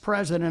 Vice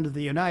President of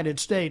the United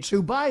States,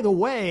 who, by the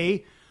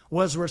way,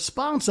 was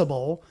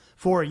responsible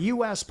for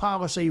U.S.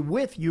 policy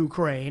with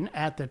Ukraine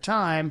at the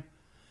time,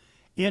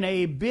 in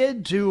a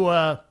bid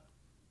to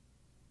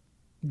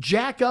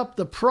jack up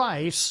the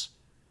price,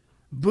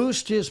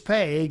 boost his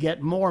pay,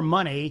 get more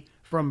money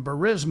from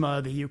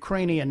Burisma, the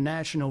Ukrainian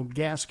national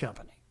gas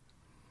company.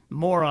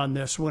 More on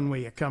this when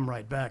we come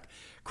right back.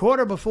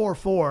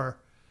 4:15.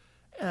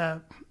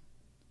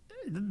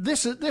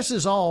 This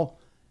is all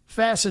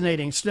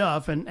fascinating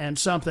stuff and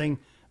something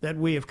that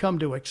we have come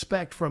to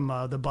expect from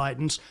the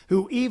Bidens,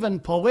 who even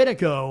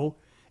Politico,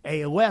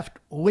 a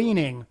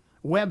left-leaning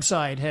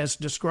website, has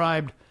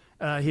described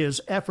his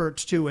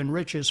efforts to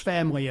enrich his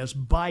family as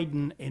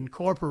Biden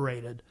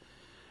Incorporated.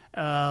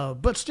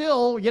 But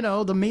still,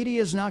 the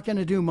media is not going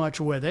to do much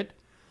with it.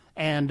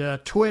 And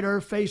Twitter,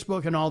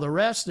 Facebook, and all the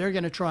rest, they're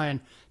going to try and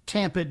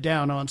tamp it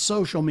down on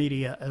social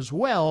media as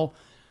well.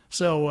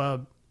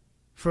 So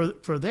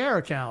for their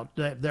account,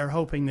 they're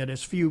hoping that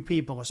as few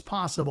people as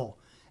possible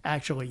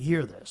actually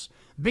hear this.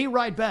 Be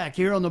right back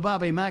here on the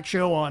Bobby Mack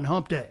Show on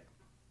Hump Day.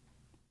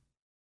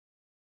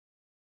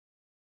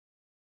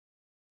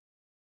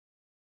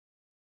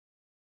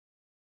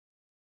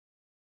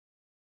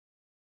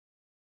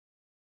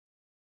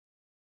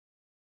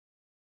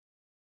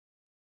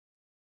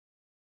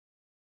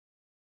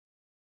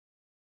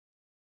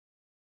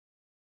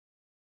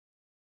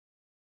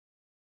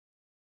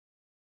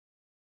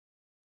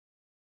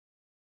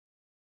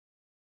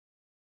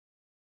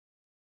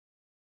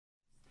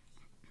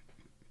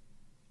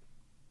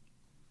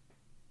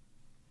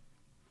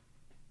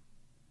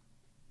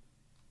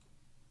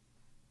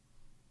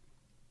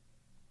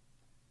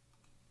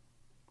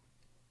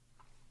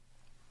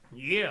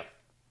 Yeah.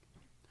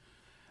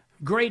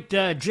 Great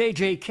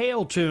J.J.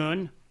 Cale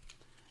tune.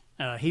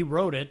 He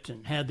wrote it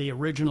and had the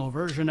original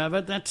version of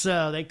it. That's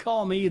They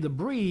Call Me the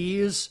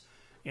Breeze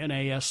in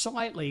a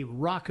slightly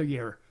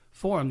rockier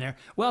form there.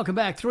 Welcome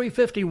back.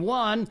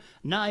 3:51,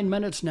 9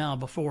 minutes now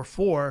before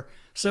 4.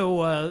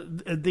 So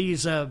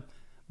these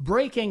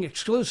breaking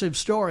exclusive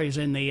stories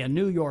in the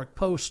New York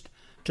Post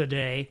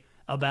today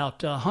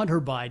about Hunter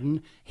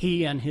Biden,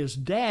 he and his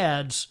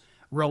dad's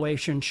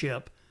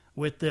relationship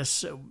with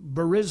this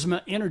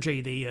Burisma Energy,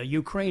 the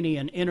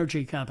Ukrainian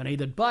energy company,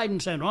 that Biden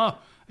said,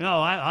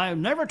 I've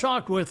never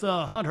talked with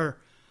Hunter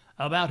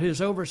about his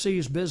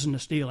overseas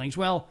business dealings.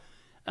 Well,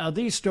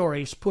 these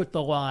stories put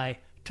the lie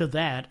to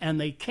that,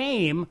 and they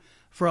came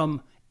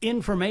from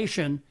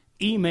information,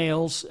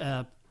 emails,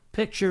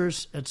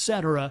 pictures,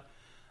 etc.,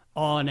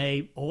 on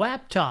a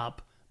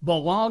laptop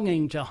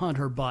belonging to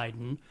Hunter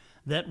Biden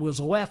that was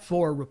left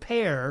for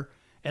repair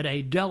at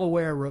a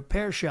Delaware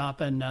repair shop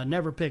and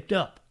never picked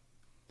up.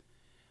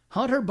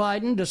 Hunter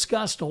Biden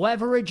discussed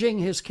leveraging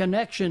his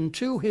connection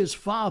to his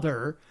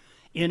father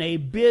in a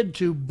bid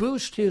to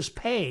boost his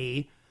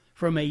pay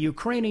from a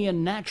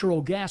Ukrainian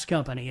natural gas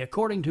company,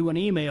 according to an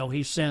email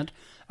he sent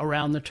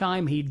around the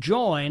time he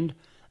joined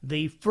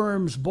the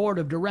firm's board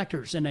of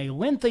directors. In a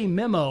lengthy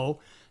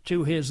memo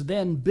to his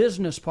then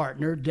business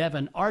partner,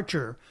 Devin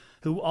Archer,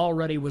 who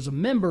already was a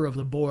member of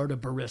the board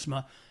of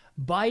Burisma,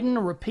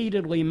 Biden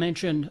repeatedly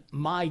mentioned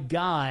 "my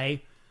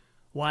guy,"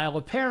 while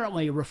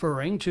apparently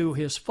referring to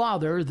his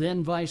father,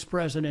 then Vice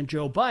President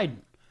Joe Biden.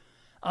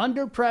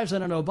 Under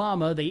President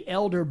Obama, the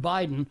elder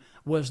Biden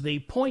was the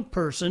point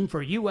person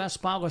for U.S.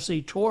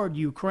 policy toward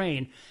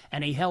Ukraine,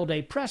 and he held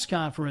a press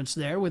conference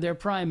there with their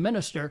prime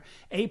minister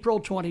April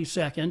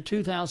 22,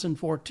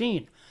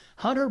 2014.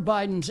 Hunter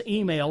Biden's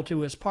email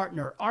to his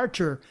partner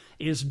Archer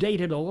is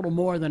dated a little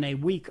more than a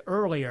week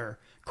earlier.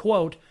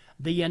 Quote,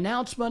 "The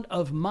announcement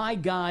of my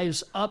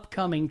guy's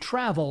upcoming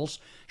travels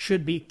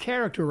should be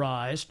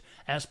characterized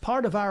as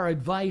part of our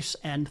advice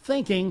and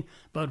thinking,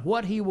 but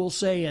what he will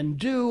say and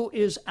do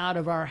is out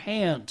of our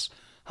hands,"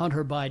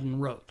 Hunter Biden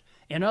wrote.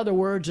 In other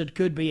words, it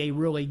could be a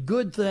really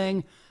good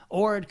thing,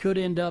 or it could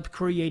end up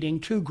creating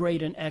too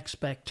great an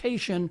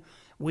expectation.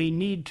 We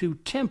need to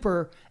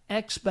temper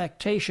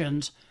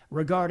expectations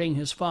regarding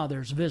his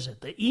father's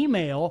visit. The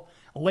email,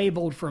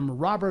 labeled from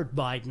Robert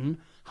Biden,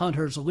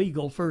 Hunter's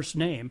legal first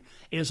name,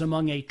 is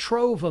among a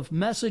trove of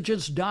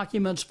messages,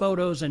 documents,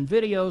 photos, and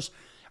videos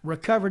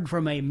recovered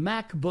from a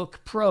MacBook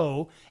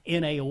Pro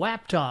in a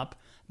laptop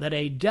that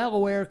a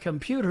Delaware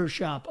computer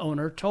shop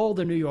owner told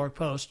the New York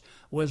Post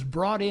was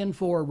brought in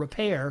for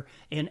repair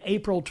in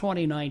April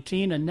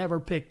 2019 and never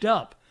picked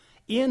up.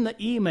 In the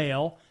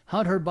email,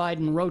 Hunter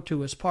Biden wrote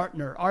to his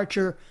partner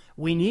Archer,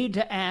 "We need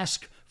to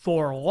ask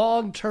for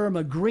long-term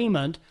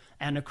agreement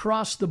and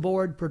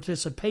across-the-board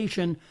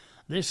participation.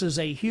 This is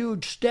a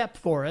huge step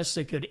for us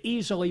that could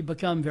easily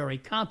become very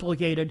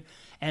complicated,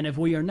 and if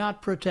we are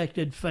not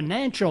protected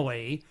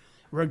financially,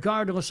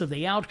 regardless of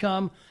the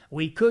outcome,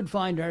 we could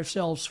find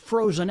ourselves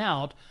frozen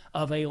out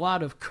of a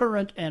lot of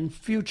current and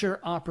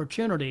future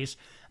opportunities.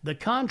 The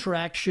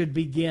contract should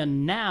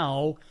begin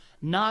now,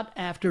 not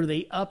after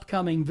the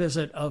upcoming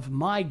visit of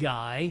my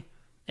guy,"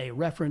 a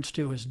reference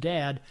to his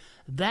dad.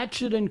 "That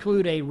should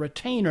include a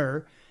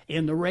retainer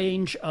in the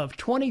range of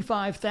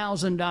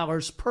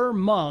 $25,000 per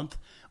month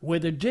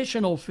with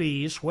additional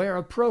fees, where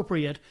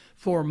appropriate,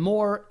 for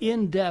more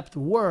in-depth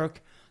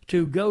work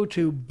to go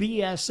to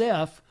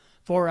BSF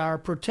for our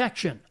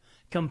protection,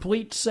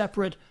 complete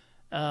separate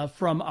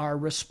from our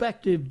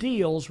respective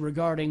deals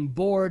regarding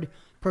board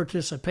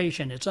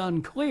participation." It's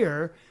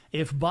unclear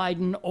if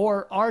Biden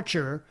or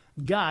Archer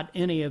got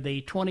any of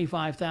the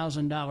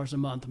 $25,000 a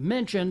month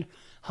mentioned.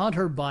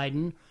 Hunter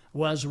Biden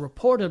was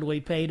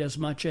reportedly paid as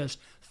much as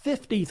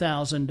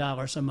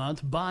 $50,000 a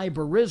month by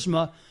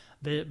Burisma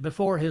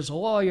before his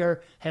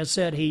lawyer has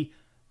said he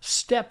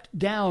stepped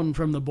down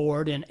from the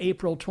board in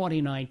April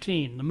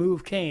 2019. The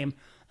move came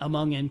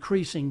among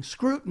increasing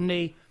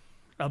scrutiny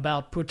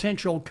about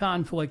potential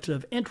conflicts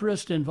of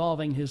interest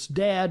involving his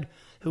dad,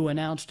 who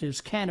announced his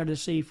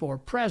candidacy for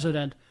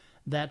president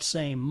that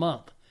same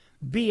month.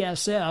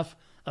 BSF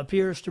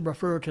appears to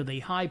refer to the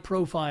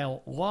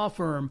high-profile law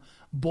firm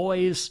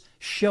Boies,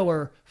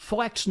 Schiller,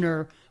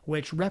 Flexner,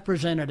 which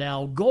represented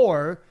Al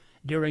Gore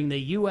during the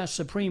U.S.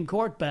 Supreme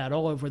Court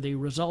battle over the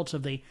results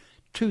of the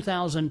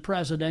 2000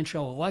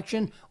 presidential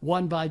election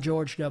won by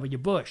George W.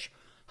 Bush.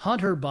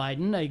 Hunter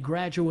Biden, a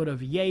graduate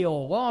of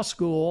Yale Law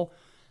School,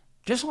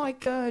 just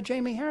like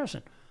Jamie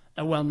Harrison.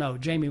 Well, no,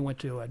 Jamie went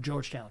to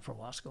Georgetown for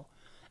law school.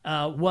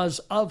 Was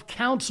of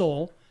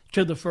counsel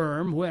to the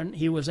firm when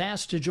he was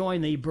asked to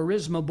join the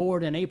Burisma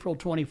board in April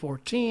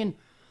 2014.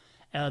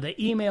 The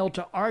email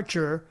to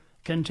Archer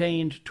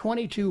contained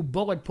 22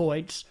 bullet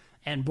points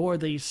and bore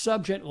the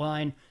subject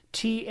line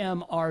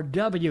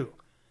TMRW.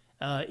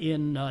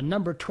 In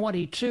number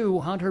 22,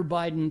 Hunter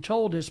Biden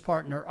told his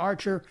partner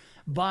Archer,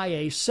 "Buy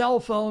a cell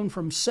phone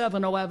from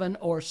 7-Eleven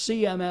or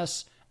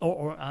CMS,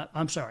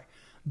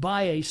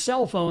 buy a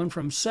cell phone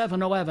from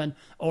 7-Eleven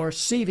or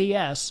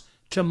CVS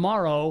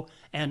tomorrow,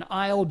 and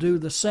I'll do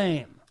the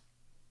same."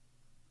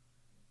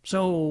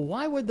 So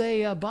why would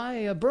they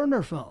buy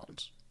burner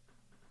phones?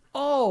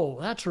 Oh,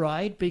 that's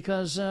right,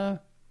 because they're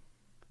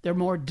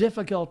more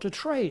difficult to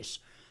trace.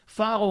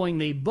 Following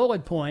the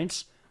bullet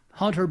points,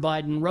 Hunter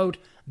Biden wrote,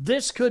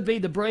 "This could be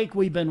the break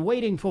we've been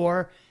waiting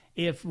for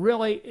if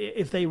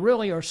they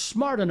really are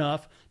smart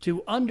enough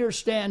to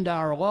understand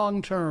our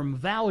long-term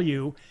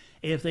value.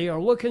 If they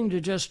are looking to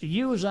just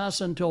use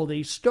us until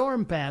the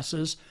storm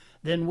passes,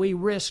 then we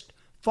risked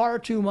far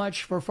too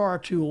much for far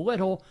too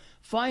little.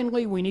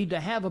 Finally, we need to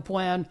have a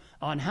plan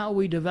on how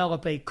we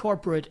develop a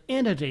corporate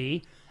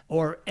entity,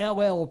 or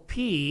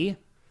LLP,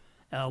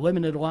 a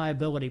limited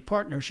liability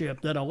partnership,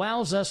 that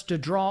allows us to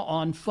draw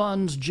on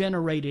funds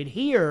generated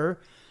here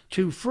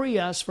to free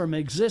us from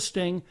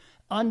existing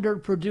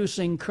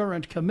underproducing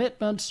current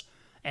commitments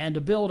and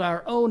to build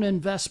our own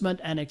investment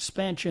and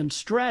expansion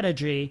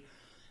strategy.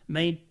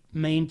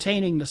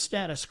 Maintaining the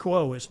status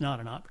quo is not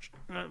an option."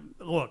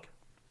 Look,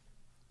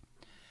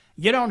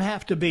 you don't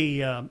have to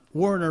be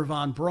Werner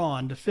von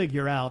Braun to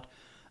figure out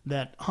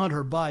that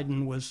Hunter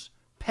Biden was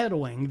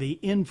peddling the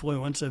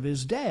influence of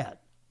his dad,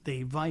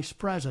 the Vice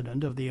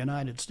President of the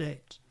United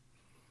States.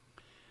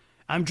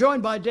 I'm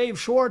joined by Dave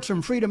Schwartz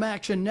from Freedom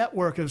Action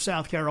Network of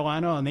South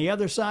Carolina on the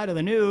other side of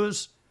the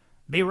news.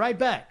 Be right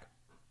back.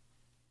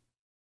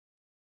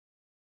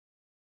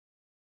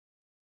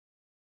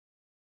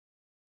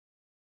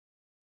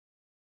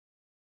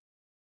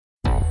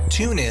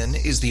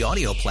 TuneIn is the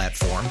audio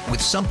platform with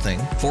something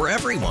for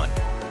everyone.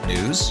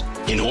 News.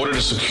 In order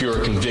to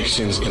secure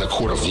convictions in a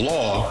court of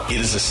law, it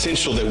is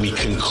essential that we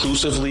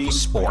conclusively.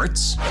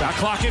 Sports. Shot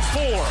clock at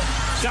 4.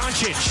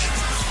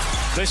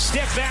 Doncic. The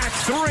step back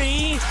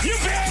 3. You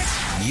bet.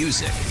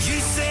 Music. You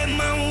set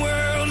my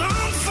world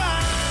on fire.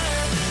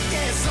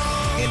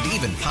 and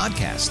even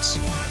podcasts.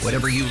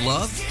 Whatever you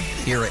love,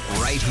 hear it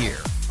right here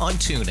on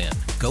TuneIn.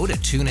 Go to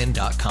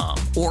TuneIn.com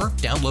or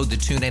download the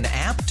TuneIn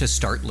app to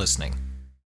start listening.